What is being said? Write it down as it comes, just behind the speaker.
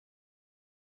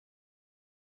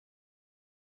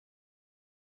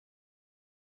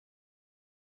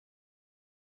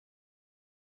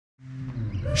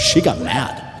She got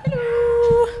mad.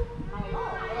 Hello.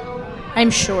 I'm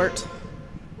short.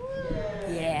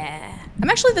 Yeah. I'm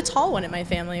actually the tall one in my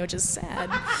family, which is sad.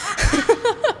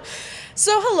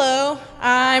 So hello,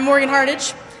 I'm Morgan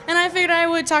Hardage, and I figured I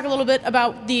would talk a little bit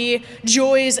about the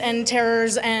joys and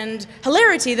terrors and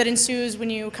hilarity that ensues when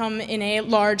you come in a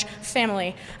large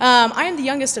family. I am the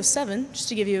youngest of 7, just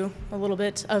to give you a little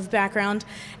bit of background,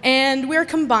 and we're a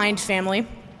combined family.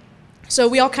 So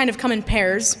we all kind of come in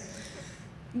pairs.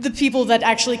 The people that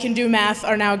actually can do math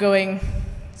are now going,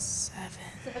 7.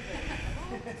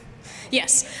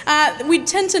 Yes, we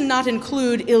tend to not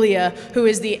include Ilya, who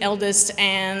is the eldest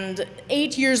and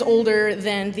 8 years older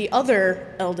than the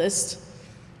other eldest.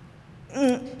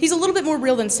 He's a little bit more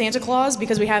real than Santa Claus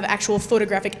because we have actual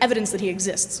photographic evidence that he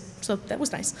exists, so that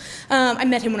was nice. I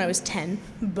met him when I was 10,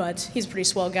 but he's a pretty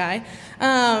swell guy.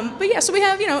 But yeah, so we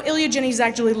have, Ilya, Jenny,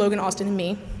 Zach, Julie, Logan, Austin, and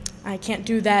me. I can't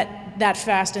do that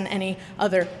fast in any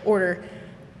other order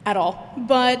at all.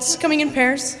 But coming in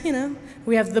pairs,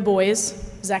 we have the boys,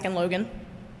 Zach and Logan,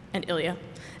 and Ilya.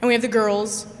 And we have the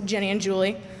girls, Jenny and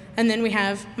Julie. And then we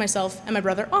have myself and my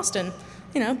brother, Austin.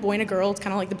 Boy and a girl, it's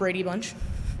kind of like the Brady Bunch.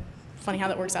 Funny how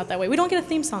that works out that way. We don't get a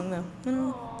theme song, though.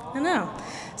 I know.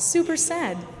 Super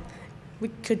sad. We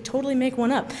could totally make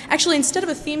one up. Actually, instead of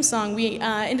a theme song, we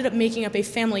ended up making up a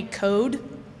family code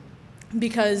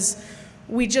because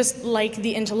we just like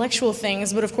the intellectual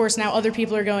things, but of course now other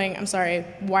people are going, I'm sorry,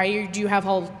 why do you have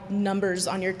all numbers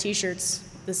on your t-shirts?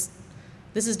 This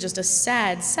is just a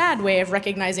sad, sad way of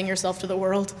recognizing yourself to the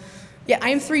world. Yeah, I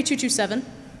am 3227.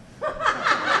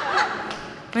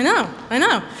 I know.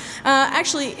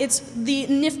 Actually, it's the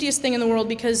niftiest thing in the world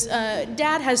because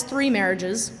Dad has 3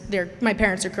 marriages. My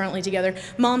parents are currently together.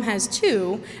 Mom has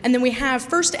 2, and then we have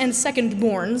first and second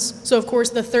borns. So of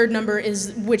course the third number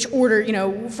is which order,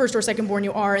 first or second born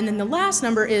you are, and then the last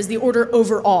number is the order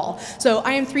overall. So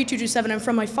I am 3227. I'm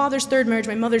from my father's 3rd marriage,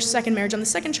 my mother's 2nd marriage. I'm the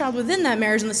 2nd child within that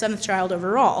marriage and the 7th child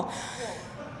overall.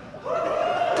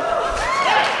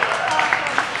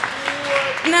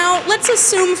 Now, let's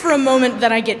assume for a moment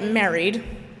that I get married.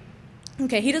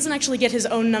 Okay, he doesn't actually get his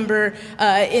own number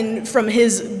from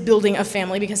his building a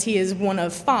family because he is one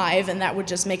of 5, and that would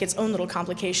just make its own little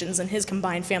complications in his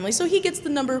combined family. So he gets the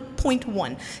number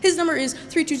 0.1. His number is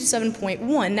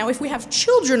 3227.1. Now, if we have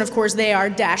children, of course, they are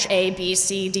dash A, B,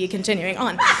 C, D, continuing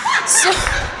on. So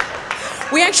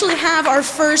we actually have our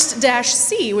first dash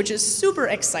C, which is super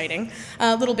exciting.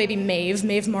 Little baby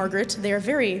Maeve Margaret. They are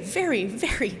very,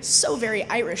 very, so very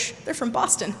Irish. They're from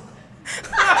Boston.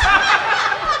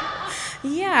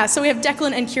 Yeah, so we have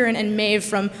Declan and Kieran and Maeve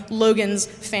from Logan's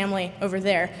family over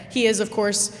there. He is, of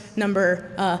course,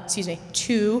 number,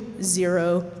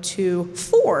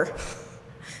 2024.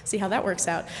 See how that works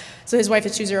out. So his wife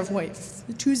is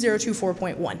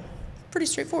 2024.1. Pretty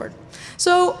straightforward.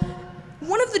 So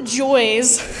one of the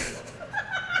joys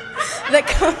that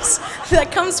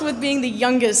comes with being the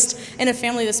youngest in a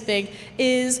family this big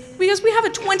is because we have a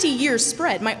 20-year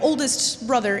spread. My oldest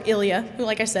brother, Ilya, who,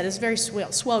 like I said, is a very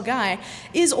swell guy,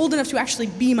 is old enough to actually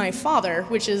be my father,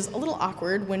 which is a little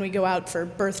awkward when we go out for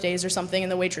birthdays or something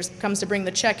and the waitress comes to bring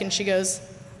the check and she goes,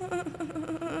 I'm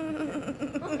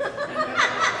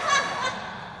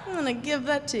gonna give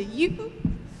that to you.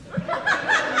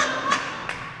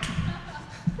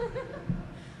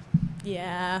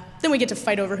 Yeah. Then we get to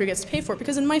fight over who gets to pay for it,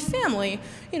 because in my family,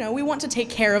 we want to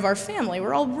take care of our family.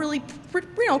 We're all really,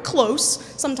 close,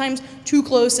 sometimes too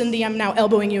close in the I'm now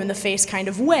elbowing you in the face kind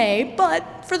of way,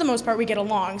 but for the most part we get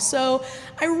along. So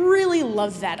I really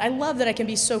love that. I love that I can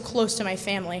be so close to my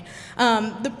family.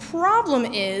 The problem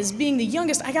is, being the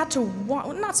youngest, I got to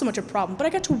not so much a problem, but I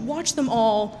got to watch them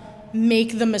all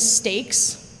make the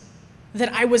mistakes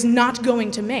that I was not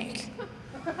going to make.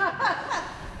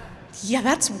 Yeah,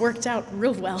 that's worked out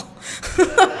real well.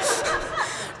 But,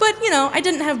 I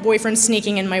didn't have boyfriends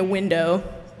sneaking in my window.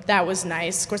 That was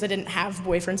nice. Of course, I didn't have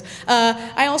boyfriends.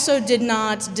 I also did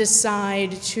not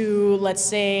decide to, let's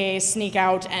say, sneak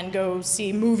out and go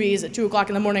see movies at 2 o'clock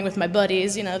in the morning with my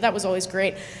buddies. That was always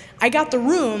great. I got the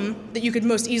room that you could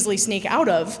most easily sneak out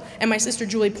of, and my sister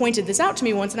Julie pointed this out to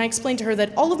me once, and I explained to her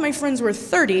that all of my friends were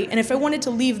 30, and if I wanted to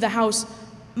leave the house,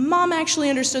 Mom actually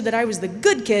understood that I was the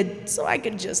good kid, so I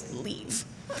could just leave.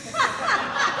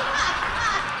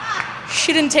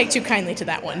 She didn't take too kindly to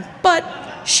that one, but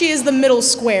she is the middle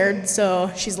squared,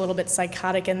 so she's a little bit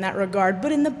psychotic in that regard,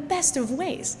 but in the best of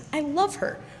ways. I love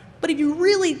her. But if you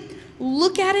really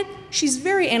look at it, she's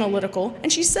very analytical,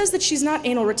 and she says that she's not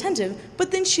anal retentive,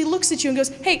 but then she looks at you and goes,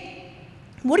 hey,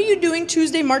 what are you doing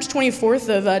Tuesday, March 24th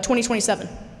of 2027?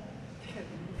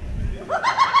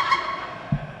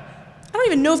 I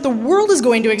don't even know if the world is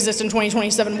going to exist in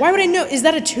 2027. Why would I know? Is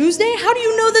that a Tuesday? How do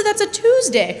you know that that's a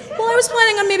Tuesday? Well, I was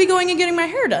planning on maybe going and getting my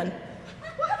hair done.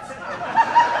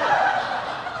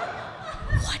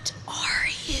 What are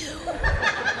you?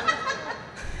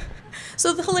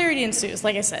 So the hilarity ensues,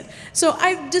 like I said. So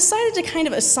I've decided to kind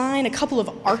of assign a couple of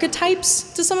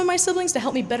archetypes to some of my siblings to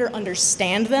help me better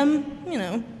understand them. You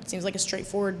know, seems like a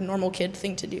straightforward, normal kid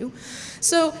thing to do.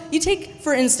 So you take,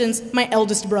 for instance, my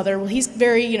eldest brother. Well, he's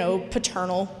very,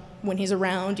 paternal when he's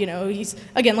around. He's,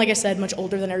 again, like I said, much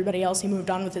older than everybody else. He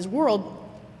moved on with his world.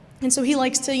 And so he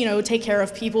likes to, take care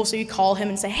of people. So you call him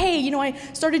and say, hey, I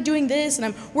started doing this and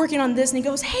I'm working on this. And he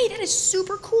goes, hey, that is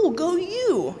super cool. Go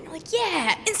you. And you're like,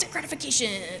 yeah, instant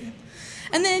gratification.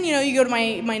 And then, you go to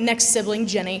my next sibling,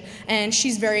 Jenny, and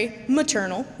she's very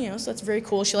maternal, so that's very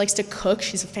cool. She likes to cook.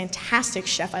 She's a fantastic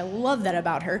chef. I love that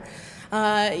about her.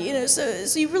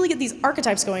 So you really get these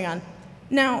archetypes going on.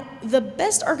 Now, the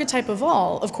best archetype of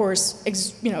all, of course,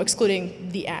 excluding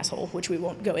the asshole, which we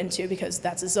won't go into because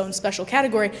that's its own special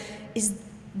category, is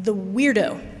the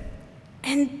weirdo.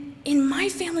 And in my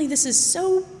family, this is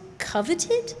so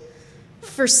coveted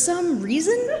for some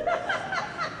reason.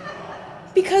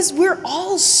 Because we're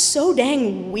all so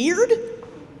dang weird,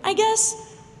 I guess.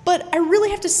 But I really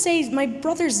have to say, my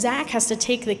brother Zach has to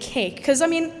take the cake. Because,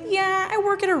 I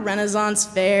work at a Renaissance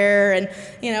fair, and,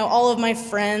 all of my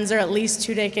friends are at least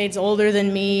 2 decades older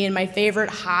than me, and my favorite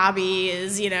hobby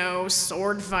is,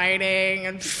 sword fighting,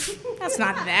 and that's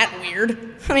not that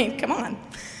weird. Come on.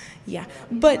 Yeah,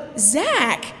 but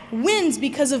Zach wins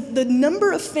because of the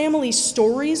number of family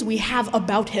stories we have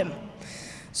about him.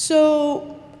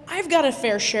 So I've got a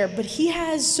fair share, but he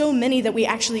has so many that we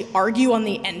actually argue on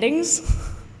the endings.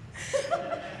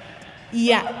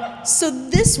 Yeah, so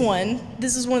this is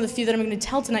one of the few that I'm going to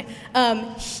tell tonight.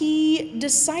 He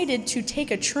decided to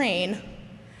take a train,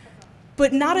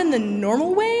 but not in the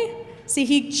normal way. See,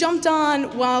 he jumped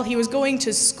on while he was going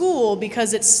to school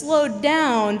because it slowed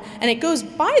down and it goes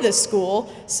by the school.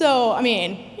 So,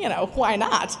 why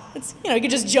not? He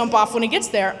could just jump off when he gets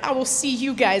there. I will see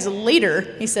you guys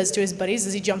later, he says to his buddies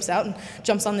as he jumps out and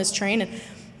jumps on this train. And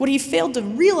what he failed to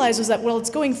realize was that while it's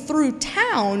going through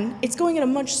town, it's going at a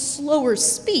much slower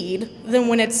speed than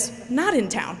when it's not in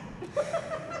town.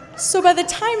 So by the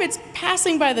time it's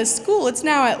passing by the school, it's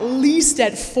now at least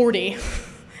at 40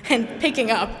 and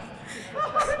picking up.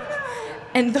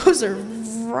 And those are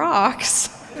rocks.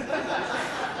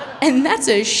 And that's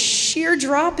a sheer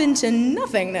drop into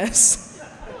nothingness.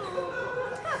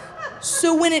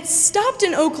 So when it stopped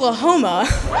in Oklahoma,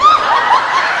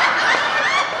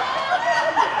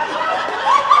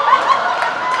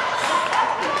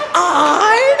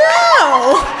 I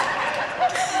know!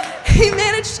 He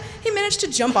managed to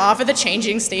jump off at the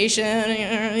changing station.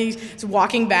 He's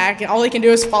walking back, and all he can do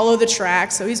is follow the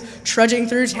tracks, so he's trudging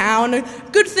through town.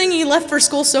 Good thing he left for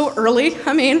school so early.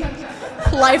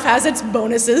 Life has its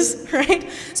bonuses, right?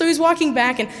 So he's walking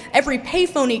back, and every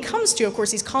payphone he comes to, of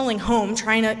course, he's calling home,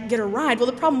 trying to get a ride. Well,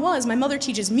 the problem was my mother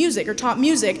teaches music, or taught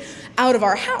music, out of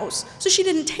our house. So she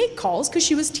didn't take calls because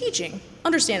she was teaching.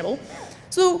 Understandable.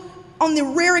 So on the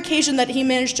rare occasion that he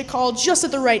managed to call just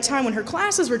at the right time when her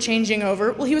classes were changing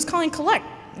over, well, he was calling collect.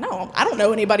 No, I don't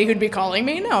know anybody who'd be calling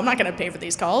me. No, I'm not going to pay for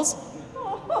these calls.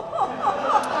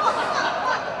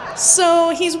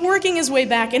 So he's working his way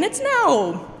back, and it's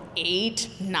now 8,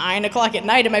 9 o'clock at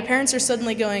night, and my parents are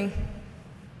suddenly going,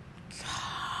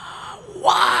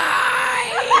 why?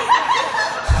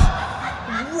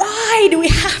 Why do we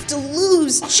have to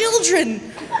lose children?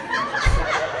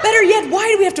 Better yet, why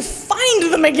do we have to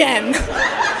find them again?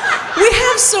 We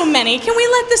have so many. Can we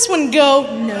let this one go?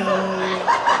 No.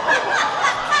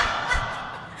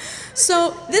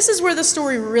 So this is where the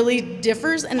story really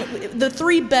differs, and the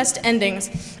 3 best endings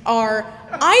are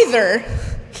either,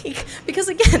 because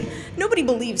again, nobody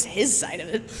believes his side of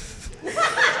it.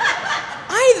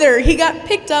 Either he got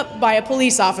picked up by a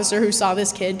police officer who saw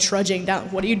this kid trudging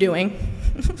down, what are you doing?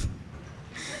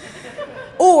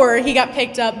 Or he got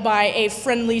picked up by a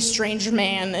friendly strange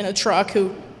man in a truck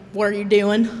who, what are you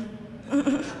doing?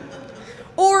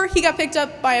 Or he got picked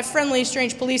up by a friendly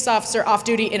strange police officer off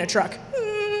duty in a truck.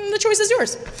 The choice is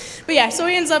yours. But yeah, so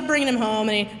he ends up bringing him home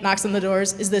and he knocks on the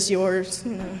doors. Is this yours?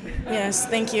 Yes,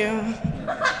 thank you.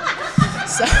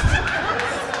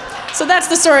 So that's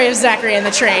the story of Zachary and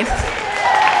the train.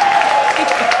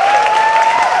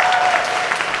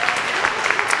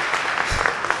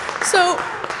 So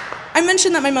I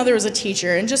mentioned that my mother was a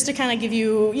teacher, and just to kind of give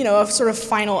you, a sort of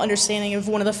final understanding of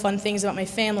one of the fun things about my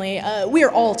family, we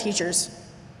are all teachers,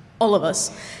 all of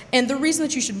us. And the reason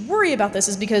that you should worry about this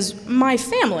is because my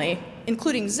family,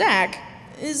 including Zach,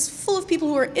 is full of people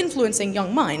who are influencing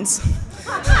young minds.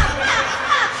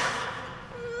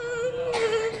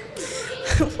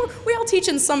 We all teach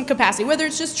in some capacity, whether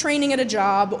it's just training at a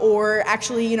job or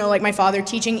actually, you know, like my father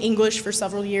teaching English for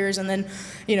several years and then,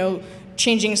 you know,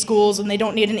 changing schools and they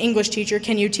don't need an English teacher.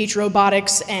 Can you teach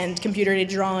robotics and computer-aided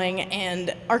drawing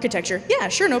and architecture? Yeah,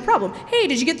 sure, no problem. Hey,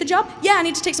 did you get the job? Yeah, I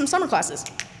need to take some summer classes.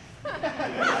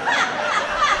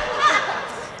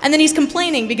 And then he's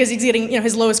complaining because he's getting, you know,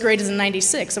 his lowest grade is a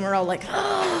 96, and we're all like,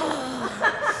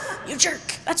 oh, you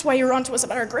jerk. That's why you're on to us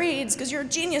about our grades, because you're a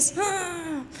genius.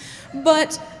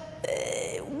 But,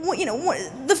 you know,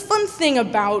 the fun thing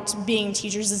about being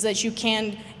teachers is that you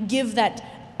can give that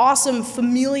awesome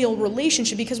familial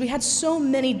relationship, because we had so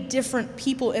many different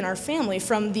people in our family,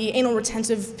 from the anal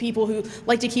retentive people who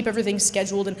like to keep everything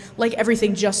scheduled and like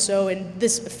everything just so in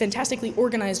this fantastically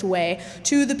organized way,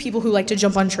 to the people who like to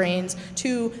jump on trains,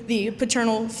 to the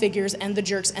paternal figures and the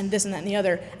jerks and this and that and the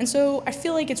other. And so I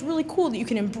feel like it's really cool that you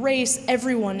can embrace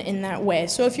everyone in that way.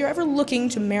 So if you're ever looking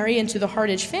to marry into the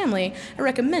Hardage family, I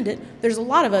recommend it. There's a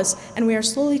lot of us, and we are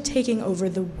slowly taking over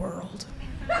the world.